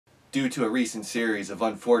due to a recent series of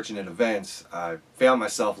unfortunate events, I found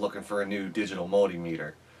myself looking for a new digital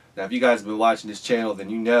multimeter. Now, if you guys have been watching this channel, then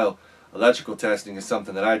you know electrical testing is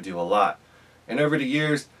something that I do a lot. And over the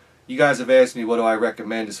years, you guys have asked me what do I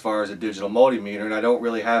recommend as far as a digital multimeter, and I don't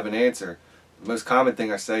really have an answer. The most common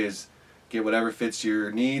thing I say is get whatever fits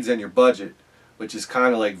your needs and your budget, which is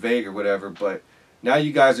kind of like vague or whatever, but now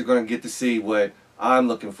you guys are going to get to see what I'm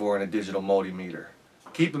looking for in a digital multimeter.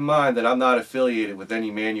 Keep in mind that I'm not affiliated with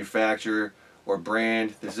any manufacturer or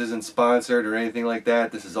brand. This isn't sponsored or anything like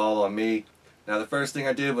that. This is all on me. Now, the first thing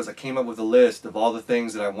I did was I came up with a list of all the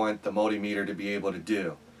things that I want the multimeter to be able to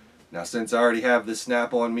do. Now, since I already have this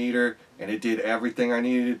snap-on meter and it did everything I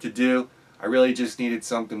needed it to do, I really just needed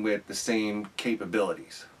something with the same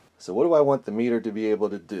capabilities. So what do I want the meter to be able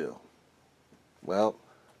to do? Well,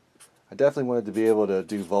 I definitely want it to be able to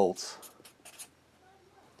do volts.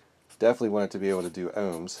 Definitely want it to be able to do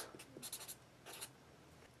ohms.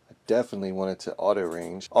 I definitely want it to auto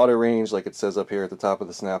range. Auto range, like it says up here at the top of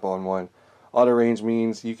the snap-on one. Auto range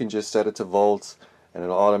means you can just set it to volts and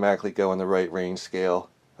it'll automatically go in the right range scale.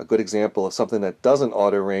 A good example of something that doesn't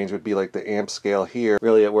auto range would be like the amp scale here.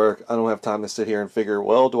 Really at work, I don't have time to sit here and figure,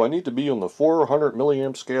 well, do I need to be on the 400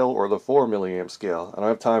 milliamp scale or the 4 milliamp scale? I don't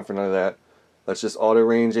have time for none of that. Let's just auto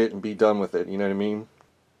range it and be done with it, you know what I mean?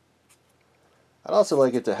 I'd also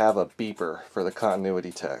like it to have a beeper for the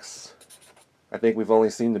continuity tests. I think we've only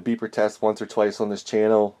seen the beeper test once or twice on this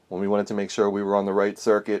channel when we wanted to make sure we were on the right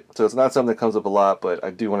circuit. So it's not something that comes up a lot, but I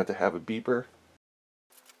do want it to have a beeper.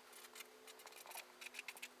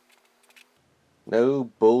 No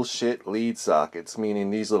bullshit lead sockets, meaning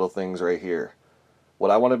these little things right here. What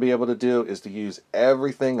I want to be able to do is to use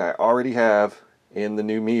everything I already have in the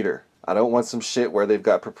new meter. I don't want some shit where they've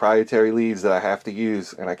got proprietary leads that I have to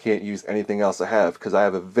use and I can't use anything else I have, because I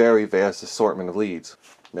have a very vast assortment of leads.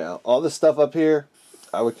 Now, all this stuff up here,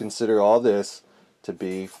 I would consider all this to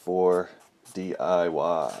be for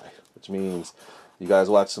DIY, which means you guys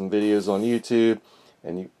watch some videos on YouTube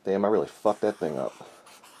and you, damn, I really fucked that thing up.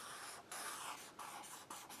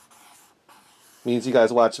 Means you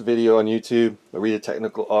guys watch a video on YouTube or read a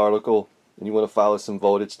technical article and you want to follow some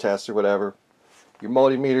voltage tests or whatever. Your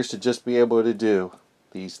multimeter should just be able to do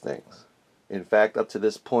these things. In fact, up to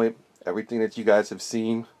this point, everything that you guys have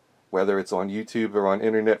seen, whether it's on YouTube or on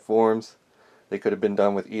internet forums, they could have been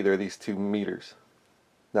done with either of these two meters.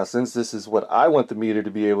 Now, since this is what I want the meter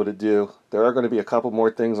to be able to do, there are going to be a couple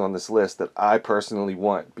more things on this list that I personally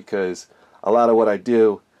want, because a lot of what I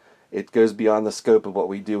do, it goes beyond the scope of what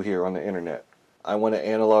we do here on the internet. I want an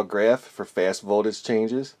analog graph for fast voltage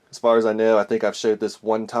changes. As far as I know, I think I've showed this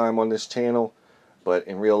one time on this channel, but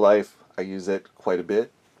in real life, I use it quite a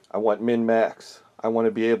bit. I want min-max. I want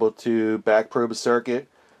to be able to back probe a circuit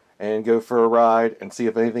and go for a ride and see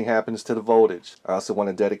if anything happens to the voltage. I also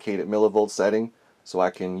want a dedicated millivolt setting so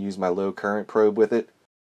I can use my low current probe with it.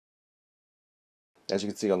 As you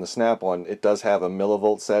can see on the snap-on, it does have a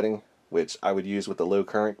millivolt setting, which I would use with the low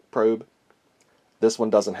current probe. This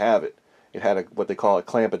one doesn't have it. It had what they call a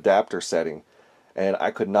clamp adapter setting, and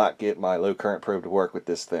I could not get my low current probe to work with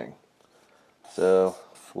this thing. So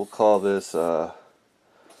we'll call this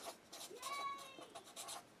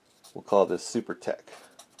Super Tech.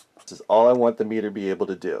 This is all I want the meter to be able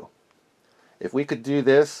to do. If we could do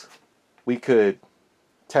this, we could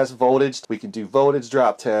test voltage, we can do voltage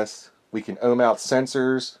drop tests, we can ohm out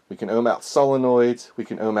sensors, we can ohm out solenoids, we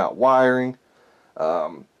can ohm out wiring,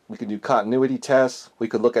 we could do continuity tests, we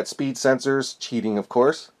could look at speed sensors, cheating of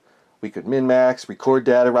course, we could min-max, record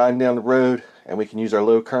data riding down the road, and we can use our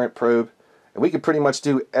low current probe. And we can pretty much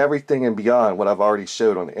do everything and beyond what I've already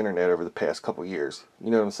showed on the internet over the past couple years.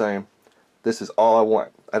 You know what I'm saying? This is all I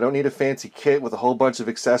want. I don't need a fancy kit with a whole bunch of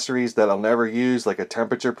accessories that I'll never use, like a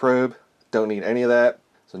temperature probe. Don't need any of that.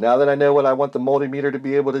 So now that I know what I want the multimeter to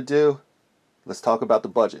be able to do, let's talk about the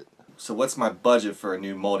budget. So what's my budget for a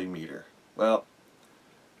new multimeter? Well,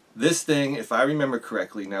 this thing, if I remember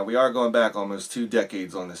correctly, now we are going back almost 2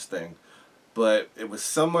 decades on this thing, but it was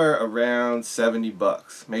somewhere around 70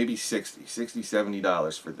 bucks, maybe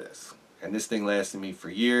 $70 for this. And this thing lasted me for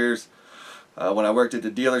years. When I worked at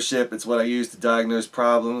the dealership, it's what I used to diagnose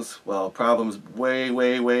problems. Well, problems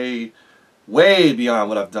way beyond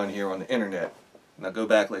what I've done here on the internet. And I go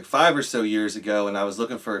back like 5 or so years ago, and I was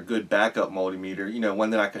looking for a good backup multimeter, you know, one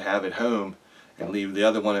that I could have at home and leave the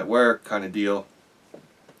other one at work kind of deal.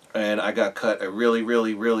 And I got cut a really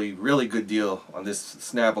good deal on this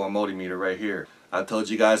snap-on multimeter right here. I've told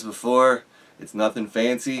you guys before, it's nothing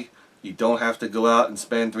fancy. You don't have to go out and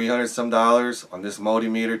spend $300 some on this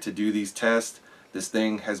multimeter to do these tests. This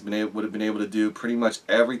thing would have been able to do pretty much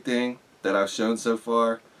everything that I've shown so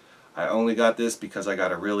far. I only got this because I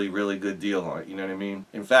got a really, really good deal on it, you know what I mean?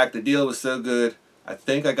 In fact, the deal was so good, I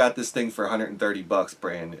think I got this thing for 130 bucks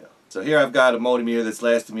brand new. So here I've got a multimeter that's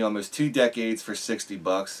lasted me almost 2 decades for 60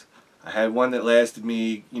 bucks. I had one that lasted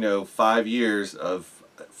me, 5 years of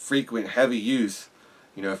frequent heavy use,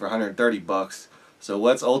 for 130 bucks. So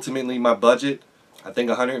what's ultimately my budget? I think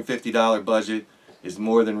a $150 budget is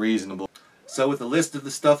more than reasonable. So with a list of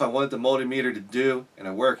the stuff I wanted the multimeter to do and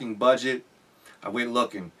a working budget, I went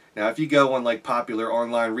looking. Now if you go on like popular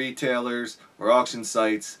online retailers or auction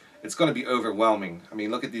sites, it's going to be overwhelming. I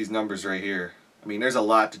mean, look at these numbers right here. I mean, there's a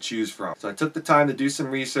lot to choose from. So I took the time to do some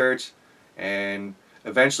research, and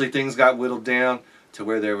eventually things got whittled down to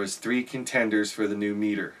where there was 3 contenders for the new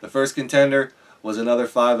meter. The first contender was another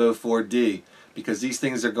 504D, because these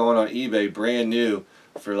things are going on eBay brand new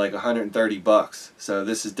for like 130 bucks. So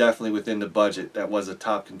this is definitely within the budget. That was a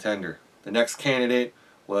top contender. The next candidate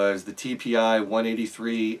was the TPI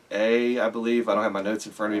 183A, I believe. I don't have my notes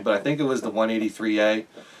in front of me, but I think it was the 183A. It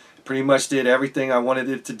pretty much did everything I wanted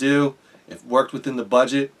it to do. It worked within the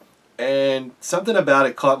budget, and something about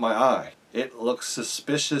it caught my eye. It looks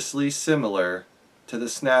suspiciously similar to the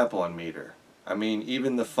Snap-on meter. I mean,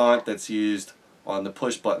 even the font that's used on the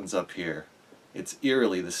push buttons up here, it's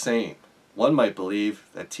eerily the same. One might believe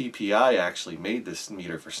that TPI actually made this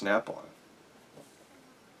meter for Snap-on.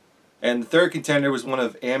 And the third contender was one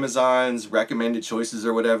of Amazon's recommended choices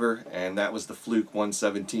or whatever, and that was the Fluke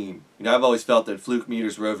 117. I've always felt that Fluke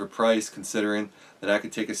meters were overpriced, considering that I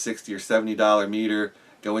could take a $60 or $70 meter,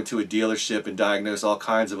 go into a dealership and diagnose all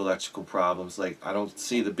kinds of electrical problems. Like, I don't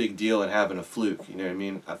see the big deal in having a Fluke, you know what I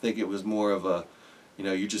mean? I think it was more of a,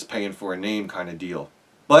 you're just paying for a name kind of deal.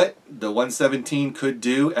 But the 117 could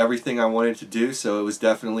do everything I wanted to do, so it was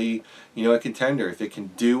definitely, a contender. If it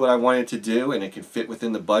can do what I want it to do and it can fit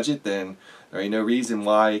within the budget, then there ain't no reason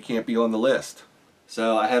why it can't be on the list.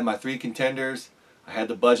 So I had my 3 contenders, I had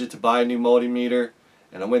the budget to buy a new multimeter,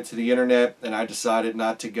 and I went to the internet and I decided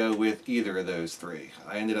not to go with either of those 3.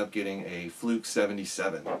 I ended up getting a Fluke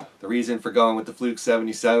 77. The reason for going with the Fluke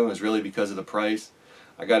 77 was really because of the price.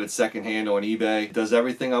 I got it secondhand on eBay. It does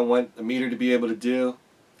everything I want the meter to be able to do.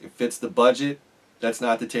 It fits the budget. That's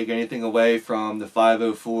not to take anything away from the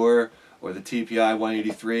 504 or the TPI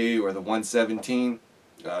 183 or the 117.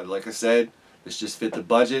 Like I said, this just fit the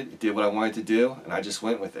budget. It did what I wanted to do, and I just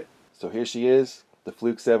went with it. So here she is, the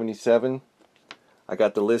Fluke 77. I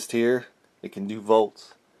got the list here. It can do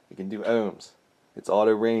volts. It can do ohms. It's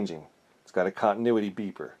auto ranging. It's got a continuity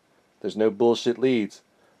beeper. There's no bullshit leads.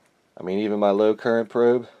 I mean, even my low current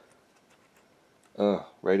probe,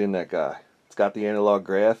 right in that guy. It's got the analog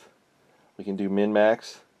graph. We can do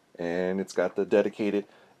min-max, and it's got the dedicated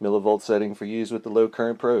millivolt setting for use with the low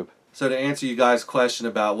current probe. So to answer you guys' question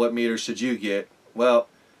about what meter should you get, well,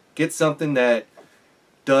 get something that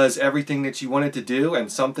does everything that you want it to do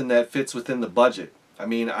and something that fits within the budget. I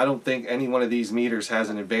mean, I don't think any one of these meters has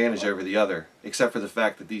an advantage over the other, except for the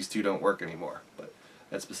fact that these 2 don't work anymore. But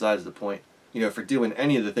that's besides the point. For doing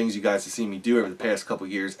any of the things you guys have seen me do over the past couple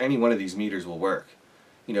years, any one of these meters will work.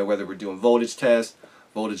 Whether we're doing voltage tests,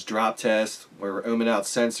 voltage drop tests, where we're ohming out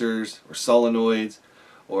sensors or solenoids,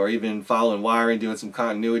 or even following wiring, doing some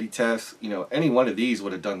continuity tests, any one of these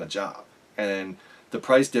would have done the job. And the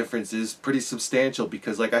price difference is pretty substantial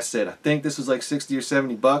because, like I said, I think this was like 60 or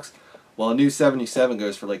 70 bucks, while a new 77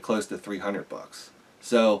 goes for like close to 300 bucks.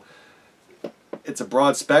 So it's a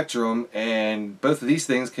broad spectrum, and both of these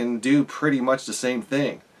things can do pretty much the same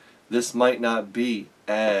thing. This might not be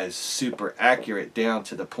as super accurate down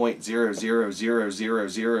to the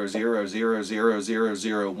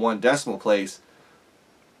 0.00000000001 decimal place,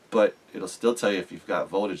 but it'll still tell you if you've got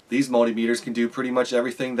voltage. These multimeters can do pretty much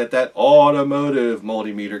everything that automotive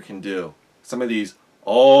multimeter can do. Some of these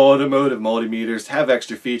automotive multimeters have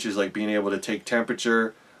extra features like being able to take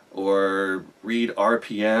temperature or read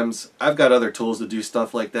RPMs. I've got other tools to do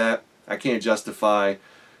stuff like that. I can't justify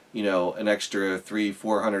an extra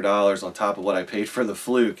 $300–400 on top of what I paid for the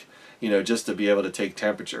Fluke, just to be able to take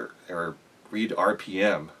temperature or read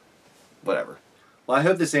RPM, whatever. Well, I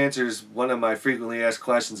hope this answers one of my frequently asked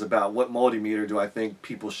questions about what multimeter do I think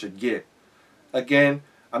people should get. Again,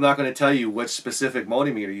 I'm not going to tell you which specific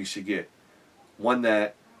multimeter you should get. One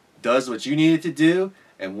that does what you need it to do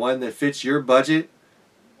and one that fits your budget.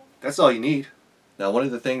 That's all you need. Now, one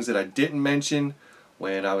of the things that I didn't mention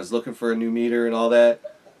when I was looking for a new meter and all that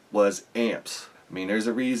was amps. I mean, there's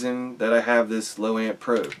a reason that I have this low amp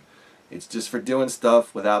probe. It's just for doing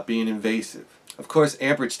stuff without being invasive. Of course,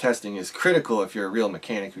 amperage testing is critical if you're a real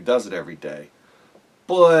mechanic who does it every day.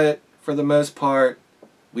 But for the most part,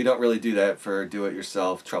 we don't really do that for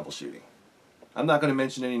do-it-yourself troubleshooting. I'm not going to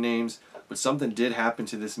mention any names, But something did happen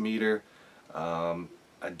to this meter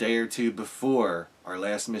a day or two before our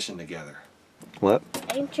last mission together. What?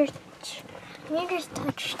 You just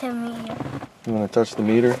touched the meter. You want to touch the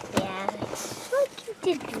meter? Yeah. Why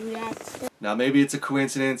did you do that? Now maybe it's a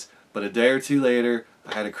coincidence, but a day or two later,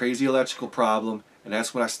 I had a crazy electrical problem, and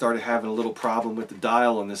that's when I started having a little problem with the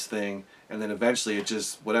dial on this thing, and then eventually it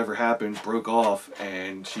just, whatever happened, broke off,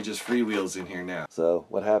 and she just freewheels in here now. So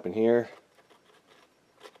what happened here?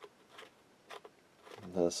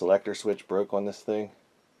 The selector switch broke on this thing.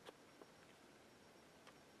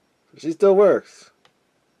 She still works.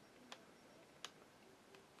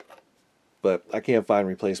 But I can't find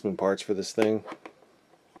replacement parts for this thing.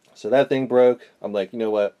 So that thing broke. I'm like, you know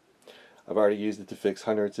what? I've already used it to fix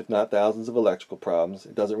hundreds, if not thousands, of electrical problems.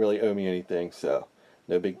 It doesn't really owe me anything, so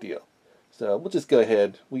no big deal. So we'll just go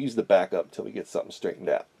ahead. We'll use the backup until we get something straightened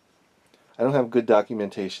out. I don't have good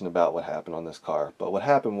documentation about what happened on this car, but what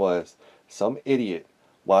happened was some idiot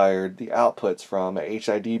wired the outputs from a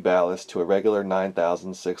HID ballast to a regular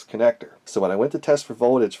 9006 connector. So when I went to test for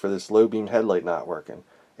voltage for this low beam headlight not working,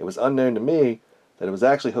 it was unknown to me that it was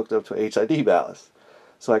actually hooked up to a HID ballast.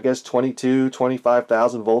 So I guess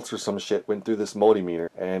 25,000 volts or some shit went through this multimeter.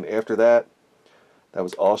 And after that, that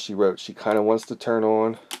was all she wrote. She kind of wants to turn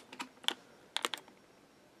on.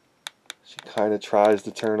 She kind of tries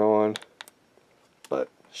to turn on, but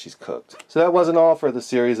she's cooked. So that wasn't all for the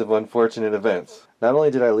series of unfortunate events. Not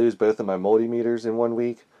only did I lose both of my multimeters in 1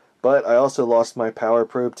 week, but I also lost my power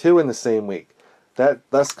probe too in the same week.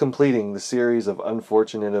 Thus completing the series of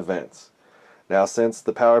unfortunate events. Now since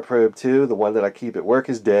the Power Probe 2, the one that I keep at work,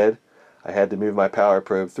 is dead, I had to move my Power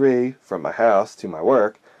Probe 3 from my house to my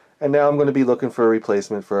work, and now I'm going to be looking for a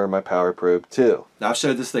replacement for my Power Probe 2. Now I've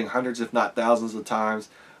showed this thing hundreds if not thousands of times.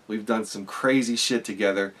 We've done some crazy shit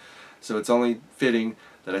together, so it's only fitting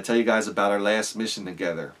that I tell you guys about our last mission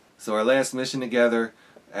together. So our last mission together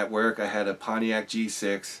at work, I had a Pontiac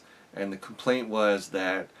G6, and the complaint was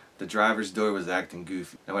that the driver's door was acting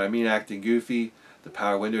goofy. And when I mean acting goofy, the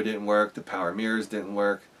power window didn't work, the power mirrors didn't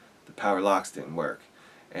work, the power locks didn't work.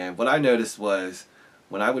 And what I noticed was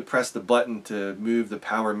when I would press the button to move the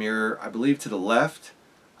power mirror, I believe to the left,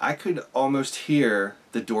 I could almost hear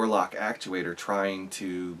the door lock actuator trying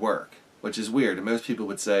to work, which is weird. And most people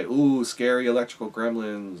would say, ooh, scary electrical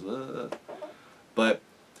gremlins. But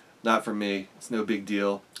not for me. It's no big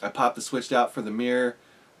deal. I popped the switch out for the mirror,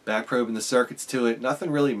 back probing the circuits to it.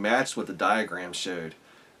 Nothing really matched what the diagram showed.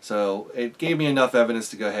 So it gave me enough evidence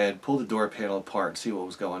to go ahead, pull the door panel apart and see what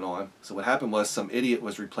was going on. So what happened was some idiot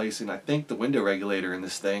was replacing, I think, the window regulator in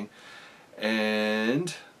this thing,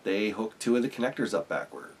 and they hooked two of the connectors up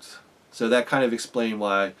backwards. So that kind of explained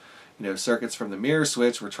why, circuits from the mirror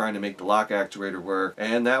switch were trying to make the lock actuator work.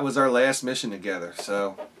 And that was our last mission together.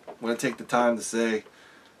 So I want to take the time to say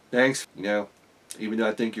thanks. Even though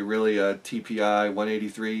I think you're really a TPI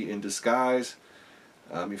 183 in disguise.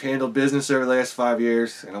 You've handled business over the last 5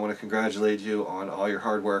 years, and I want to congratulate you on all your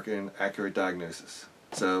hard work and accurate diagnosis.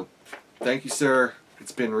 So, thank you, sir.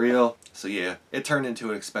 It's been real. So yeah, it turned into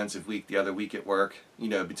an expensive week the other week at work.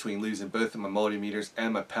 Between losing both of my multimeters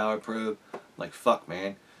and my power probe. Like, fuck,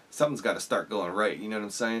 man. Something's got to start going right, you know what I'm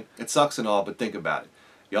saying? It sucks and all, but think about it.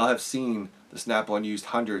 Y'all have seen the Snap-on used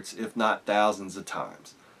hundreds, if not thousands of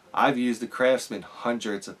times. I've used the Craftsman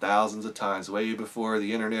hundreds of thousands of times, way before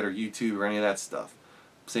the internet or YouTube or any of that stuff.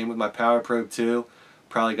 Same with my Power Probe 2.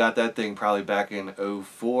 Probably got that thing back in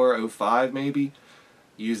 04, 05 maybe.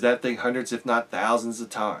 Used that thing hundreds if not thousands of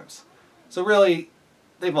times. So really,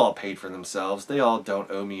 they've all paid for themselves. They all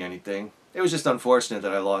don't owe me anything. It was just unfortunate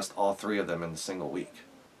that I lost all three of them in a single week.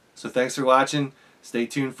 So thanks for watching. Stay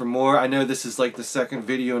tuned for more. I know this is like the second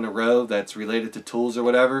video in a row that's related to tools or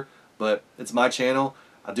whatever, but it's my channel.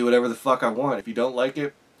 I'll do whatever the fuck I want. If you don't like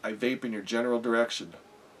it, I vape in your general direction.